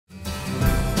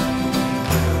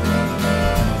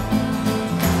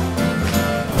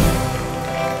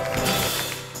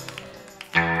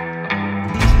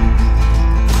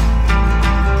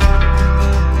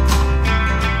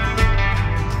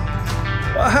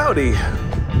howdy.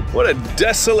 What a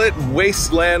desolate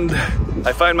wasteland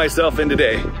I find myself in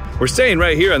today. We're staying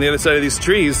right here on the other side of these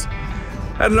trees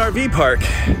at an RV park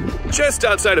just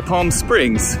outside of Palm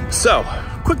Springs. So,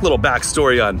 quick little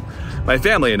backstory on my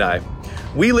family and I.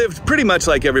 We lived pretty much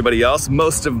like everybody else,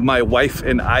 most of my wife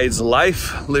and I's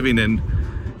life, living in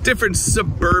different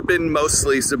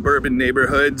mostly suburban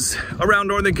neighborhoods around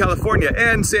Northern California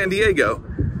and San Diego.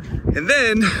 And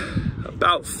then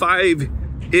about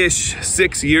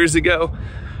 6 years ago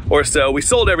or so, we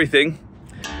sold everything,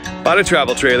 bought a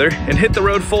travel trailer, and hit the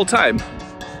road full time.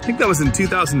 I think that was in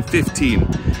 2015.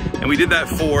 And we did that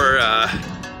for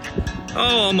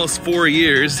almost 4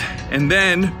 years. And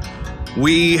then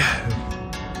we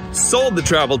sold the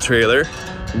travel trailer,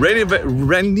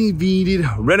 renovated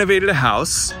a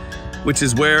house, which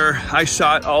is where I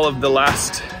shot all of the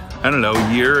last,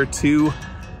 year or two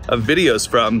of videos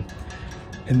from.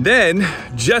 And then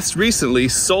just recently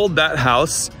sold that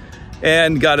house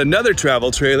and got another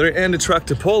travel trailer and a truck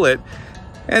to pull it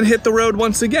and hit the road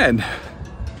once again.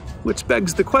 Which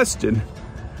begs the question,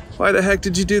 why the heck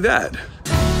did you do that?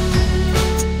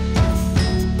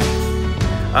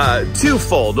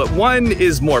 Twofold. One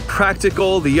is more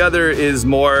practical, the other is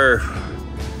more,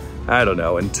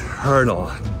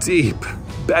 internal, deep,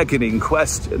 beckoning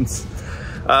questions.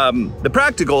 The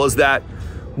practical is that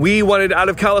we wanted out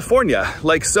of California,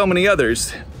 like so many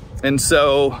others. And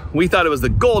so we thought it was the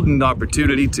golden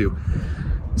opportunity to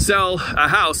sell a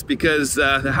house because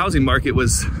the housing market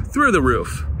was through the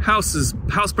roof. House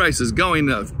prices going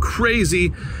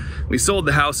crazy. We sold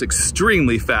the house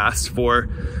extremely fast for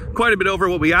quite a bit over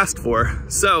what we asked for.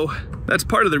 So that's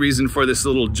part of the reason for this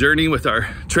little journey with our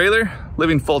trailer.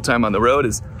 Living full-time on the road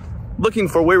is looking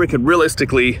for where we could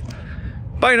realistically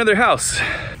buy another house.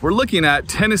 We're looking at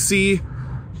Tennessee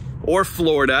or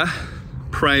Florida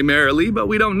primarily, but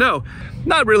we don't know.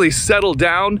 Not really settled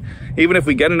down, even if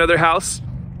we get another house.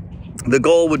 The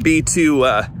goal would be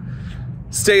to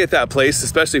stay at that place,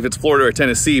 especially if it's Florida or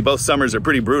Tennessee. Both summers are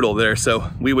pretty brutal there,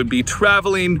 so we would be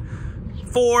traveling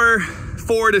for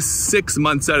 4 to 6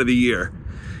 months out of the year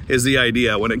is the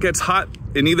idea. When it gets hot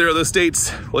in either of those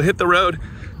states, we'll hit the road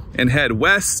and head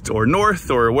west or north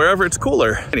or wherever it's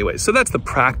cooler. Anyway, so that's the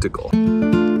practical.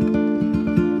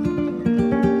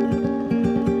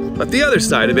 But the other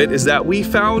side of it is that we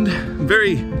found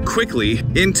very quickly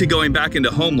into going back into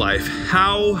home life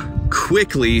how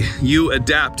quickly you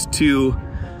adapt to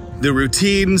the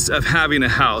routines of having a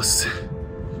house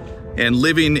and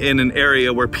living in an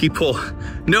area where people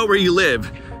know where you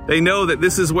live. They know that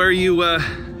this is where you're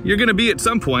gonna be at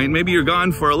some point. Maybe you're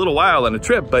gone for a little while on a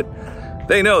trip, but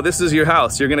they know this is your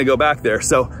house. You're gonna go back there.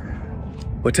 So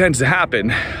what tends to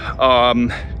happen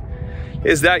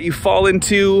is that you fall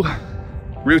into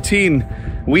routine.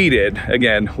 We did.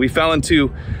 Again, we fell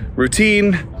into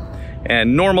routine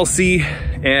and normalcy,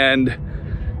 and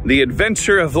the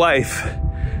adventure of life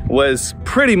was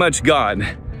pretty much gone.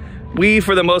 We,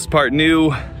 for the most part, knew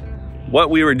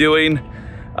what we were doing.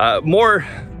 More,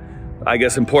 I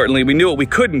guess importantly, we knew what we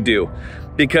couldn't do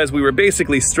because we were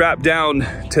basically strapped down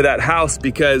to that house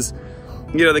because,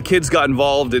 the kids got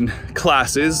involved in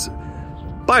classes.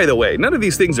 By the way, none of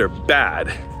these things are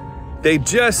bad. They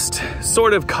just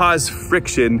sort of cause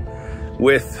friction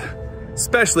with,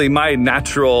 especially my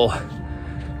natural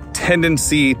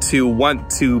tendency to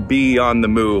want to be on the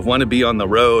move, want to be on the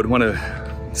road, want to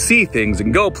see things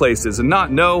and go places and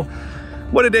not know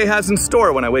what a day has in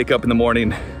store when I wake up in the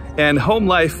morning. And home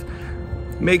life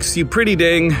makes you pretty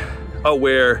dang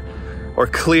aware or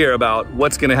clear about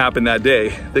what's gonna happen that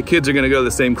day. The kids are gonna go to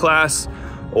the same class,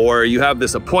 or you have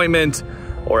this appointment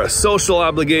or a social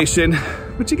obligation,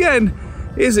 which again,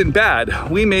 isn't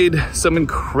bad. We made some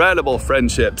incredible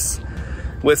friendships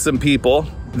with some people.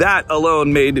 That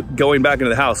alone made going back into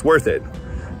the house worth it,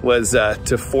 was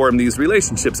to form these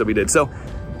relationships that we did. So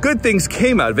good things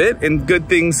came out of it and good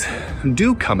things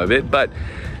do come of it, but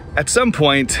at some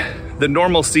point, the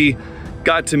normalcy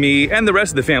got to me and the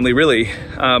rest of the family really.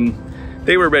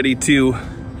 They were ready to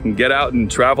get out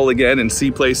and travel again and see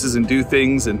places and do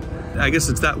things. And I guess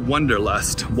it's that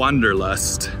wanderlust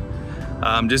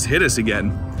just hit us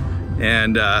again.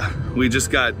 And we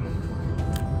just got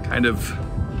kind of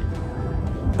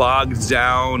bogged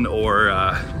down, or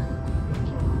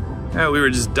we were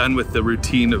just done with the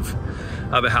routine of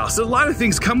a house. So a lot of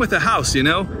things come with a house,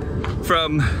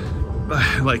 from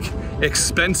like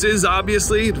expenses,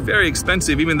 obviously, very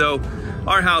expensive, even though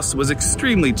our house was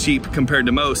extremely cheap compared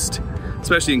to most,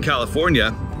 especially in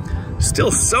California.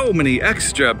 Still so many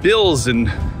extra bills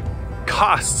and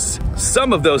costs.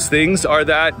 Some of those things are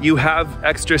that you have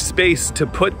extra space to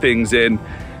put things in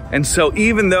And so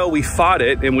even though we fought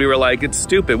it and we were like, it's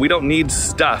stupid, we don't need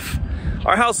stuff.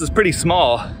 Our house is pretty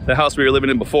small, the house we were living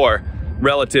in before,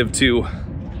 relative to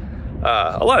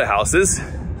a lot of houses.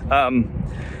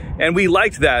 And we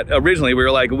liked that originally. We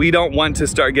were like, we don't want to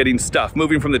start getting stuff.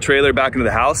 Moving from the trailer back into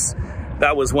the house,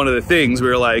 that was one of the things. We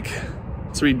were like,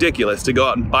 it's ridiculous to go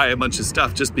out and buy a bunch of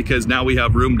stuff just because now we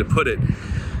have room to put it.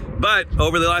 But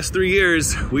over the last 3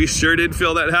 years, we sure did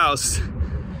fill that house.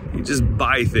 You just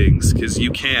buy things because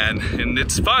you can, and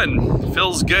it's fun, it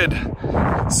feels good.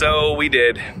 So we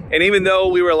did. And even though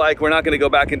we were like, we're not gonna go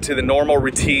back into the normal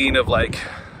routine of like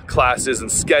classes and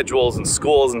schedules and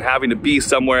schools and having to be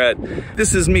somewhere at,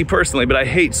 this is me personally, but I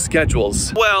hate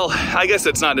schedules. Well, I guess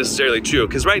that's not necessarily true,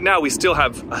 because right now we still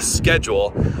have a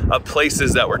schedule of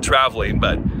places that we're traveling,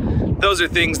 but those are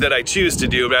things that I choose to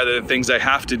do rather than things I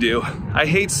have to do. I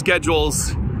hate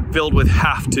schedules filled with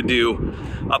have to do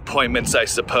appointments, I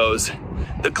suppose.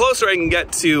 The closer I can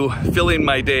get to filling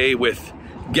my day with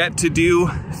get to do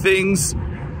things,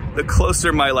 the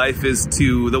closer my life is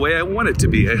to the way I want it to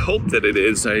be. I hope that it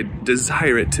is. I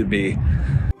desire it to be.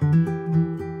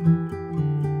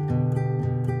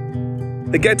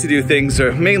 The get to do things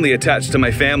are mainly attached to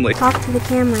my family. Talk to the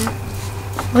camera.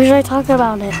 What should I talk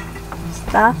about it?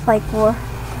 Stuff like where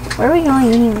are we going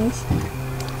anyways?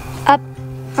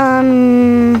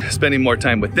 Spending more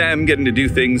time with them, getting to do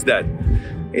things that,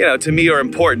 you know, to me are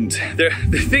important.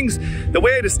 The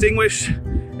way I distinguish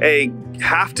a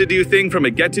have to do thing from a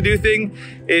get to do thing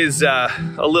is a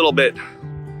little bit,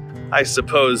 I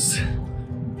suppose,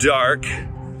 dark.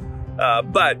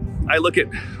 But I look at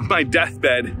my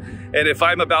deathbed, and if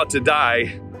I'm about to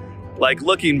die, like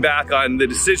looking back on the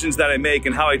decisions that I make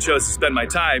and how I chose to spend my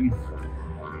time,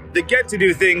 the get to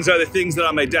do things are the things that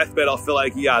on my deathbed I'll feel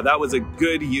like, yeah, that was a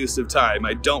good use of time.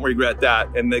 I don't regret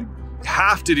that. And the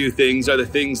have to do things are the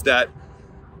things that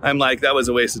I'm like, that was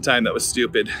a waste of time. That was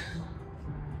stupid.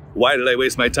 Why did I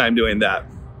waste my time doing that?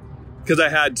 Because I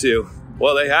had to.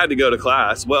 Well, they had to go to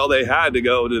class. Well, they had to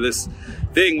go to this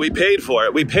thing. We paid for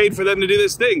it. We paid for them to do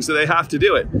this thing, so they have to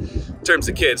do it. In terms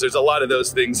of kids, there's a lot of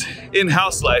those things. In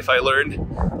house life, I learned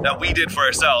that we did for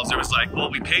ourselves. There was like, well,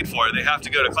 we paid for it. They have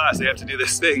to go to class. They have to do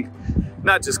this thing.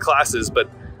 Not just classes, but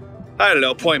I don't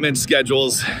know, appointments,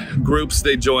 schedules, groups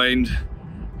they joined,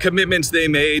 commitments they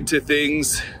made to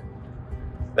things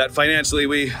that financially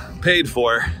we paid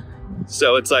for.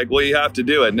 So it's like, well, you have to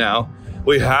do it now.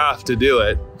 We have to do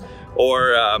it.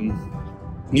 Or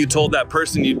you told that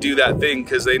person you'd do that thing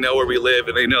because they know where we live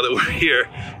and they know that we're here.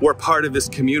 We're part of this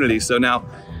community. So now,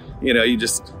 you know,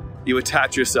 you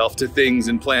attach yourself to things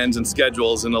and plans and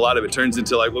schedules, and a lot of it turns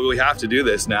into like, well, we have to do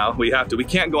this now. We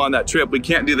can't go on that trip. We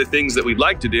can't do the things that we'd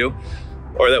like to do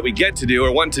or that we get to do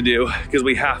or want to do because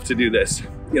we have to do this.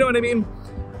 You know what I mean?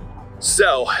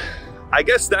 So I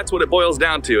guess that's what it boils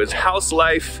down to, is house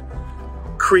life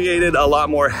created a lot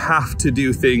more have to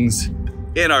do things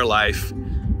in our life.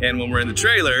 And when we're in the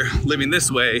trailer living this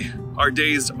way, our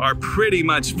days are pretty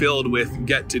much filled with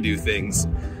get to do things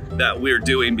that we're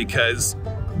doing because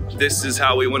this is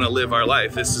how we want to live our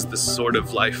life. This is the sort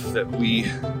of life that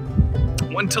we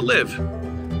want to live.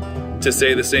 To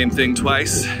say the same thing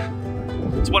twice,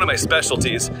 it's one of my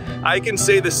specialties. I can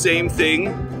say the same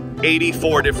thing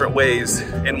 84 different ways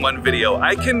in one video.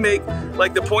 I can make,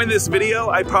 like the point of this video,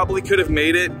 I probably could have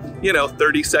made it, you know,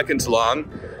 30 seconds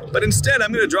long. But instead,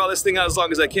 I'm gonna draw this thing out as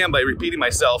long as I can by repeating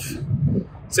myself,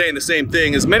 saying the same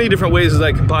thing as many different ways as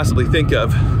I can possibly think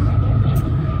of.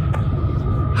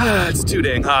 It's too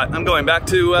dang hot. I'm going back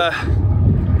to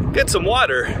get some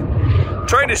water. I'm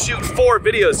trying to shoot 4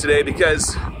 videos today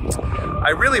because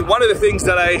one of the things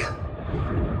that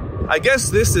I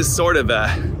guess this is sort of a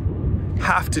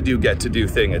have to do, get to do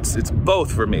thing. It's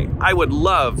both for me. I would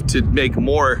love to make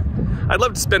more, I'd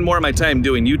love to spend more of my time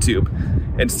doing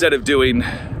YouTube instead of doing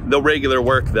the regular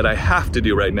work that I have to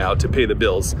do right now to pay the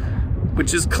bills,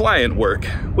 which is client work,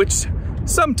 which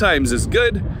sometimes is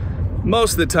good.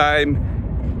 Most of the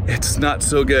time, it's not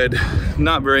so good,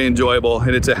 not very enjoyable,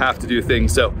 and it's a have to do thing.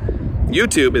 So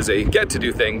YouTube is a get to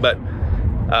do thing, but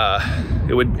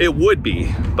it would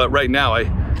be. But right now,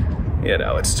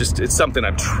 it's something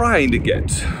I'm trying to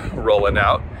get rolling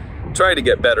out, trying to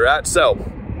get better at. So,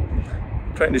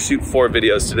 trying to shoot 4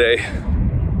 videos today.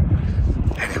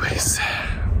 Anyways,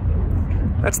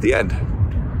 that's the end.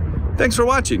 Thanks for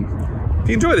watching. If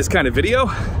you enjoy this kind of video,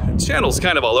 the channel's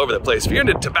kind of all over the place. If you're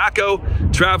into tobacco,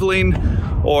 traveling,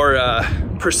 or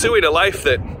pursuing a life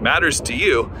that matters to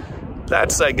you,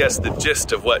 that's, I guess, the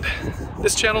gist of what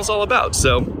this channel's all about.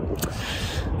 So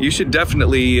you should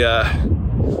definitely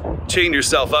chain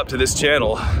yourself up to this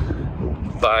channel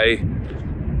by,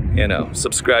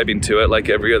 subscribing to it like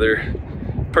every other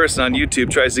person on YouTube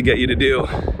tries to get you to do.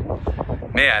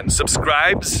 Man,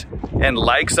 subscribes and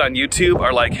likes on YouTube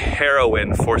are like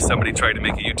heroin for somebody trying to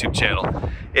make a YouTube channel.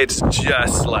 It's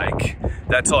just like,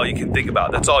 that's all you can think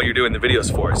about. That's all you're doing the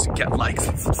videos for, is to get likes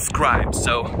and subscribes.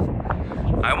 So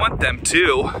I want them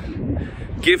to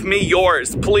give me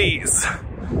yours, please.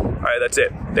 All right, that's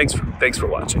it. Thanks for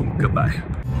watching. Goodbye.